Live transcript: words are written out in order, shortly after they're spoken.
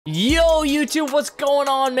Yo YouTube, what's going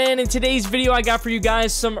on, man? In today's video I got for you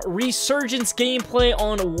guys some Resurgence gameplay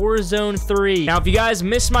on Warzone 3. Now if you guys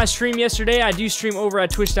missed my stream yesterday, I do stream over at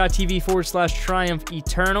twitch.tv/Triumph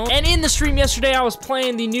Eternal, and in the stream yesterday I was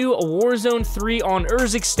playing the new Warzone 3 on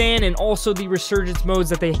Urzikstan and also the Resurgence modes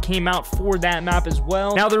that they came out for that map as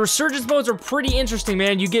well. Now the Resurgence modes are pretty interesting,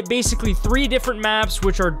 man. You get basically 3 different maps,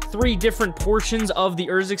 which are 3 different portions of the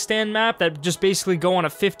Urzikstan map that just basically go on a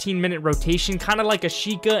 15-minute rotation, kind of like a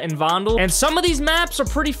Sheikah and Vandal. And some of these maps are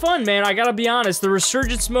pretty fun, man. I gotta be honest, the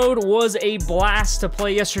Resurgence mode was a blast to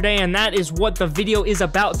play yesterday, and that is what the video is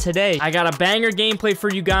about today. I got a banger gameplay for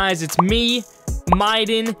you guys. It's me,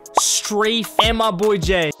 MWIII, Strafe, and my boy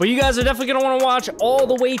Jay. But you guys are definitely gonna want to watch all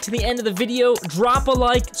the way to the end of the video. Drop a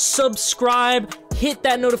like, subscribe, hit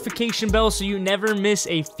that notification bell so you never miss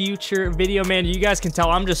a future video, man. You guys can tell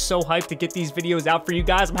I'm just so hyped to get these videos out for you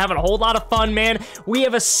guys. I'm having a whole lot of fun, man. We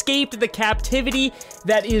have escaped the captivity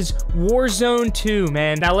that is Warzone 2,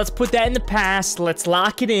 man. Now let's put that in the past, let's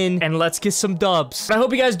lock it in, and let's get some dubs. I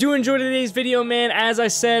hope you guys do enjoy today's video, man. As I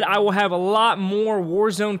said, I will have a lot more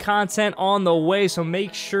Warzone content on the way, so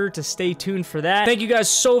make sure to stay tuned for that. Thank you guys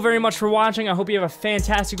so very much for watching. I hope you have a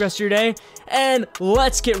fantastic rest of your day, and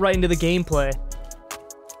let's get right into the gameplay.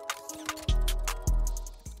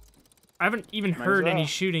 I haven't even heard any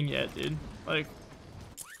shooting yet, dude. Like,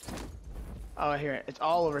 oh, I hear it. It's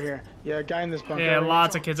all over here. Yeah, a guy in this bunker. Yeah,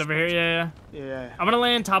 lots of kids over here. Yeah. I'm gonna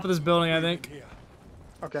land top of this building, I think.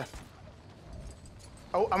 Okay.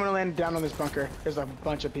 Oh, I'm gonna land down on this bunker. There's a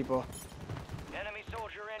bunch of people. Enemy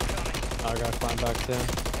soldier incoming. I gotta climb back too.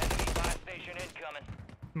 Enemy buy station incoming.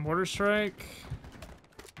 Mortar strike.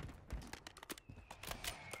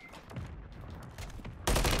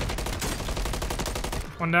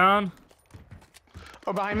 One down.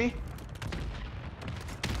 Oh, behind me.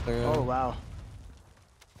 Oh, wow.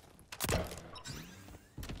 Mark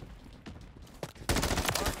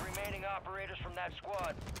remaining operators from that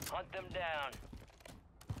squad. Hunt them down.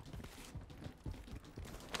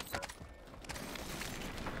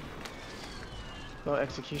 Little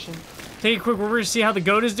execution. Take a quick over to see how the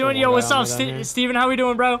GOAT is doing. Yo, what's up, Steven? How we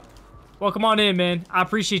doing, bro? Welcome on in, man. I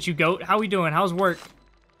appreciate you, GOAT. How we doing? How's work?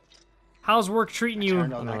 How's work treating you,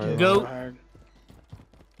 GOAT?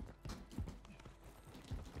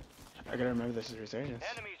 I gotta remember this is Resurgence.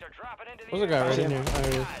 Enemies are dropping into the There's a guy right in here. Oh,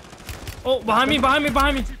 there he is. Oh, behind me, behind me,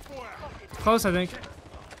 behind me. Close, I think.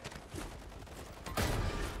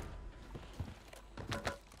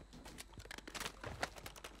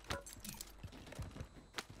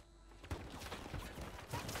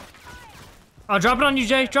 I'll drop it on you,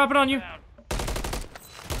 Jay. Drop it on you.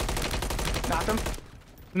 Knocked him.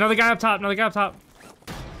 Another guy up top. Another guy up top.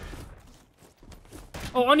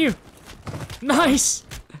 Oh, on you. Nice.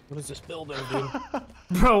 What is this building, dude?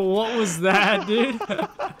 Bro, what was that, dude?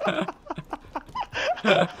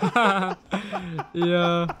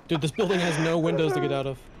 Yeah. Dude, this building has no windows to get out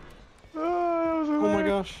of. Oh my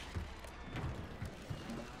gosh.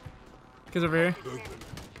 Kids over here.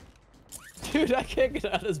 Dude, I can't get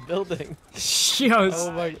out of this building. Yo,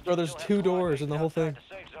 Oh my, bro, there's 2 doors in the whole thing.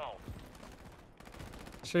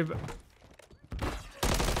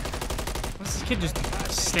 What's this kid just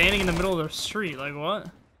standing in the middle of the street? Like, what?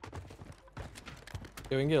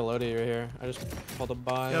 Yeah, we can get a loadie right here. I just called a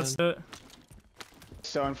buy. Yeah, let's do it.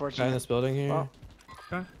 So Guy in unfortunate. this building here. Oh.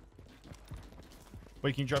 Okay.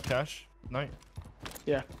 Wait, can you drop cash? No.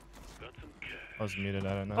 Yeah. I was muted,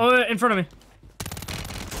 I don't know. Oh, in front of me.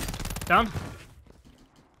 Down.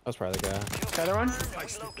 That's probably the guy. The other one.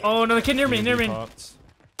 Oh, another kid near me, near me. Down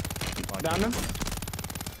him.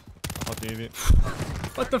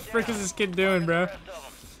 What the frick is this kid doing, bro?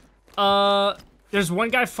 There's one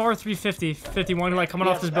guy far 350, 51, like coming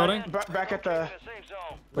off this building. Back at the.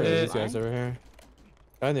 Where are these guys over here?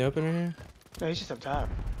 Guy in the open right here? No, he's just up top.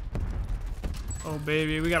 Oh,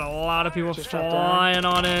 baby, we got a lot of people Just flying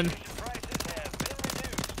on in.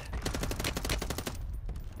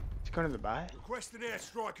 He's going to the buy. Request an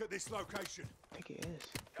airstrike at this location. I think he is.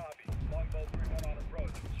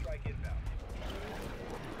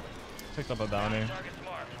 Picked up a bounty.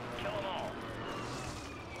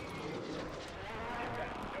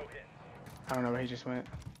 I don't know where he just went.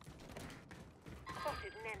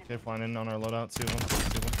 Okay, flying in on our loadout. 2-1.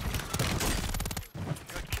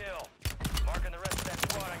 Good kill. Marking the rest of that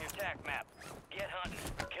squad on your TAC map. Get hunting.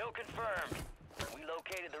 Kill confirmed. We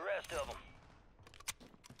located the rest of them.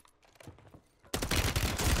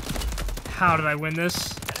 How did I win this?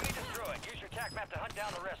 Enemy destroyed. Use your TAC map to hunt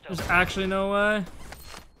down the rest of There's them. actually no way.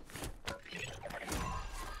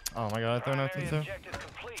 Oh my god, I throw nothing too. Objective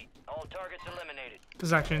complete. All targets eliminated. This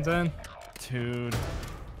is actually insane. Dude.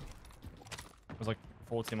 There's like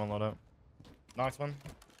Full team on loadout. Knocked one.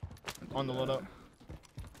 On the loadout.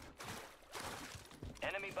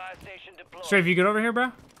 Enemy buy station deployed. Strafe, you good over here,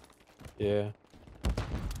 bro? Yeah.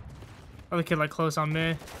 Other kid like close on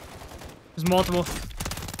me. There's multiple.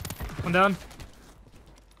 One down.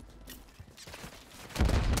 Good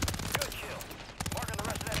kill. Marking the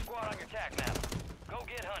rest of that squad on your tac map. Go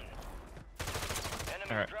get hunting.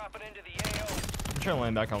 Enemy Alright. dropping into the AO. I'm trying to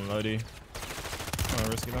land back on Lodi. I'm gonna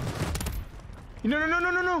risk it though. No.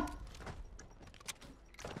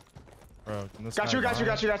 Bro, can this Got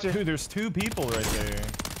guy you. die? Dude, there's 2 people right there.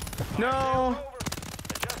 No. Over.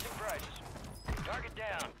 Adjusting prices. Target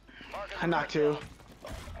down. Marking I the knocked red 2. zone.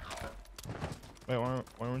 Wait, why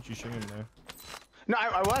weren't you shooting there? No,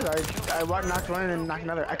 I was. I knocked one and then knocked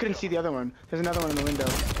another. I couldn't see the other one. There's another one in the window.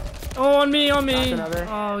 Oh, on me. Knocked another.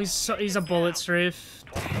 Oh, he's a bullet, Strafe.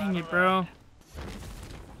 Dang it, bro.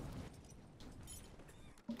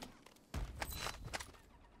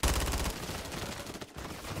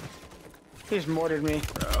 He just mortared me.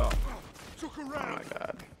 Took a Oh round. my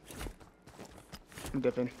god. I'm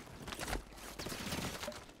dipping.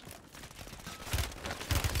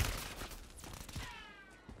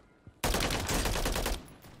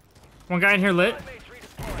 One guy in here lit. Teammates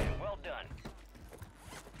redeploying. Well done.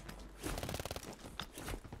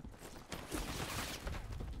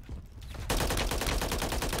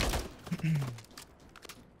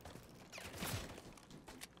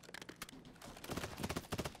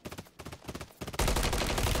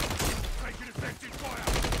 Taking effective fire.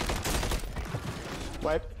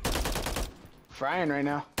 Wipe. Frying right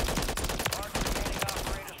now. Mark the remaining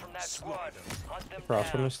operators from that squad. Hunt them Cross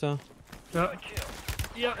from down. us still. Yeah. Good kill.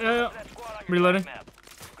 Yeah. That squad on your Reloading. tac map.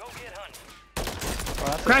 Go get hunting. Oh,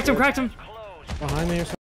 that's Cracked him. Close. Behind me or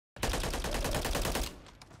something.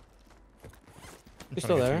 I'm He's trying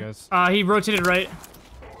still to get there? you guys. He rotated right.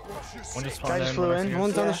 Watch your One just six. spawned Guy just in, flew but I in. see you No guys.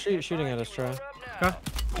 one's on the Yeah. street shooting at us, Trey. Okay.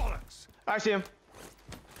 Bollocks. I see him.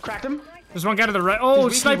 Cracked him. There's one guy to the right. Oh, He's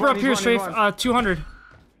weak, sniper he's up one, here, he's one, he's Strafe. one. 200.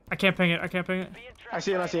 I can't ping it. I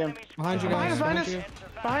see him. Behind you Behind guys. us, behind us. you.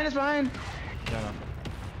 Behind. Yeah, no.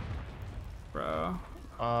 Bro.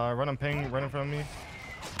 Run on ping, right in front of me.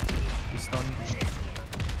 He's stunned.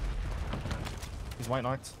 He's white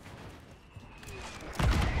knocked.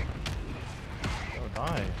 Oh,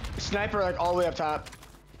 die. Sniper like all the way up top.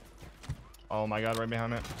 Oh my god, right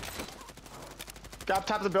behind it. Got up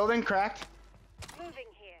top of the building, cracked.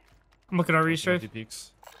 I'm looking over you, Strafe. 50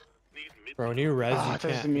 peaks. Bro, when you res, Ah, you I thought it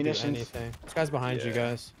was can't the do munitions. anything. This guy's behind you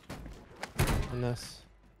guys. In this.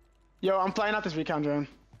 Yo, I'm flying out this recon drone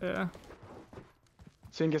Yeah.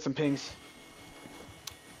 so you can get some pings.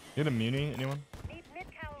 You had a muni, anyone?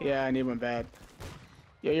 Yeah, I need one bad.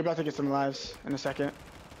 Yo, you're about to get some lives in a second.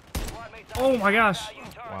 Oh my gosh.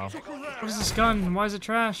 Wow. What is this gun? Why is it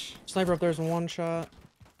trash? Sniper up there's one shot.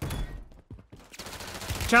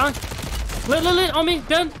 Challenge. Lit. On me.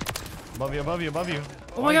 Dead. Above you.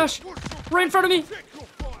 Oh my gosh. Right in front of me.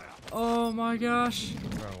 Oh my gosh.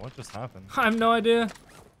 Bro, what just happened? I have no idea.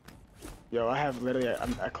 Yo, I have literally,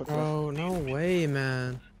 I clicked this. Bro, no way,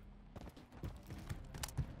 man.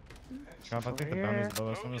 Crap, I think the bounty's above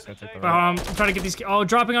us. I'm just gonna take the right. I'm trying to get these. Oh,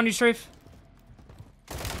 dropping on you, Strafe.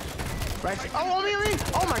 Right. Oh, on me.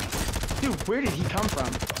 Oh my. Dude, where did he come from?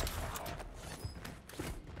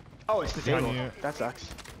 Oh, it's disabled. Behind you. That sucks.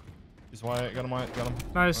 He's white. Got him.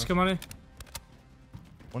 Nice. Good money.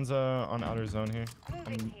 One's on outer zone here.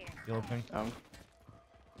 On yellow ping. Oh.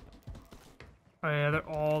 Oh yeah, they're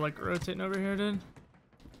all like rotating over here, dude.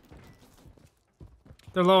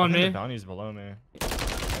 They're low on I think me. the bounty's below me.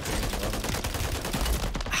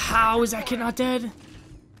 How is that kid not dead?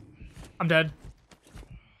 I'm dead.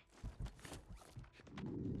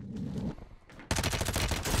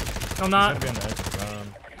 I'm He's not. gotta be on the edge of the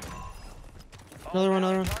ground. Another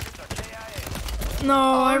one. No,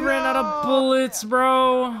 I ran out of bullets,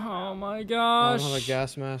 bro. Oh my I gosh. don't have a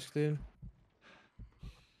gas mask, dude.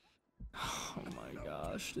 Oh my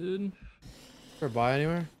gosh, dude. Or buy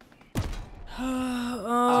anywhere?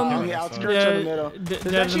 On the outskirts or Yeah, the middle? There's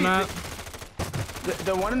dead in the map.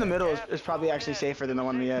 The one in the middle is probably actually safer than the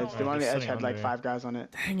one on the edge. The one on the just edge sitting had like under. 5 guys on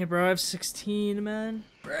it. Dang it, bro. I have 16, man.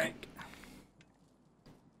 Break.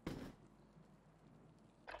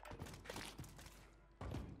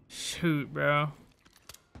 Shoot, bro.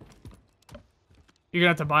 You're gonna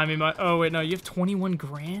have to buy me my. Oh wait, no. You have 21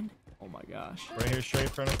 grand. Oh my gosh. Right here,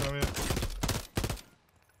 straight right in front of you.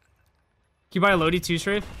 Can you buy a Lodi too,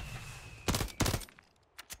 Strafe?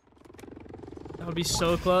 That would be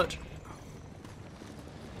so clutch.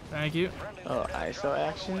 Thank you. Oh, ISO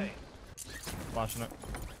action. Watching it.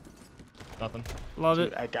 Nothing. Love it.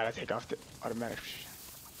 Dude, I gotta take off the automatic.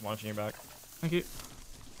 Watching your back. Thank you.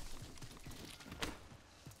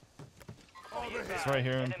 It's right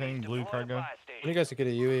here in ping, blue cargo. I need you guys to get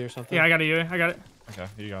a UE or something. Yeah, I got a UE. I got it. Okay,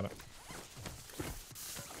 you got it.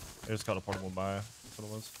 I just got a portable buy. That's what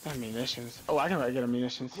it was. I have munitions. Oh, I can get a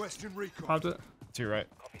munitions. Question recon. Popped it. To your right.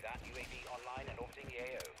 Copy that. UAV online and orbiting the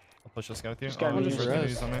AO. I'll push this guy with you. Just got Oh, me there's just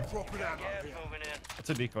enemies on there. Dropping ammo Gas here. moving in. It's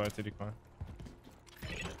a decoy. It's a decoy.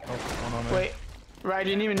 Oh, one on there. Wait, right? Do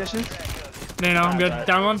you need munitions? No, I'm good. Alright.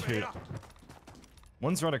 Down one. Two.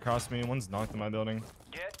 One's right across me. One's knocked in my building.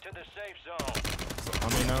 Get to the safe zone.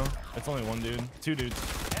 On me now. It's only one dude. Two dudes.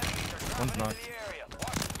 Enemies are One's dropping knocked. into the area.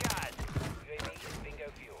 Watch the skies. UAV is bingo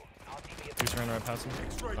fuel. RTV at the He's ran right past him.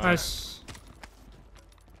 Straight Alright. Nice.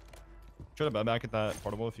 Try to buy back at that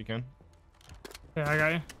portable if you can. Yeah, I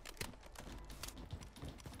got you.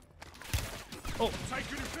 Taking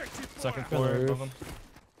effective fire. Second On floor the above roof. him.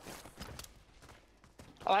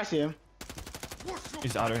 Oh, I see him. What's your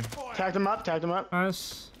He's outer. fire? Tagged him up. Tagged him up.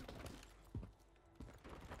 Nice.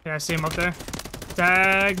 Yeah, I see him up there.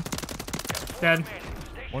 Tag. Dead.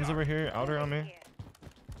 One's over here. Outer on me.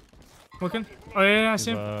 Looking. Oh, yeah, I He's,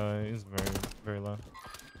 see him. he's very, very low.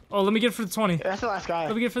 Oh, let me get it for the 20. Yeah, that's the last guy.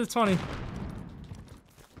 Let me get it for the 20.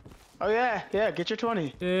 Oh yeah, yeah. Get your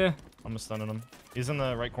 20. Yeah. I'm just stunning him. He's in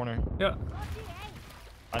the right corner. Yeah.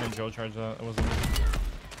 I didn't Joe charge that. It wasn't me.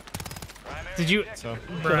 Did you? So.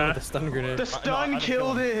 With Bruh. the stun grenade. The I stun didn't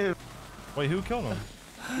kill killed him. Wait, who killed him?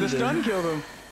 The stun killed him.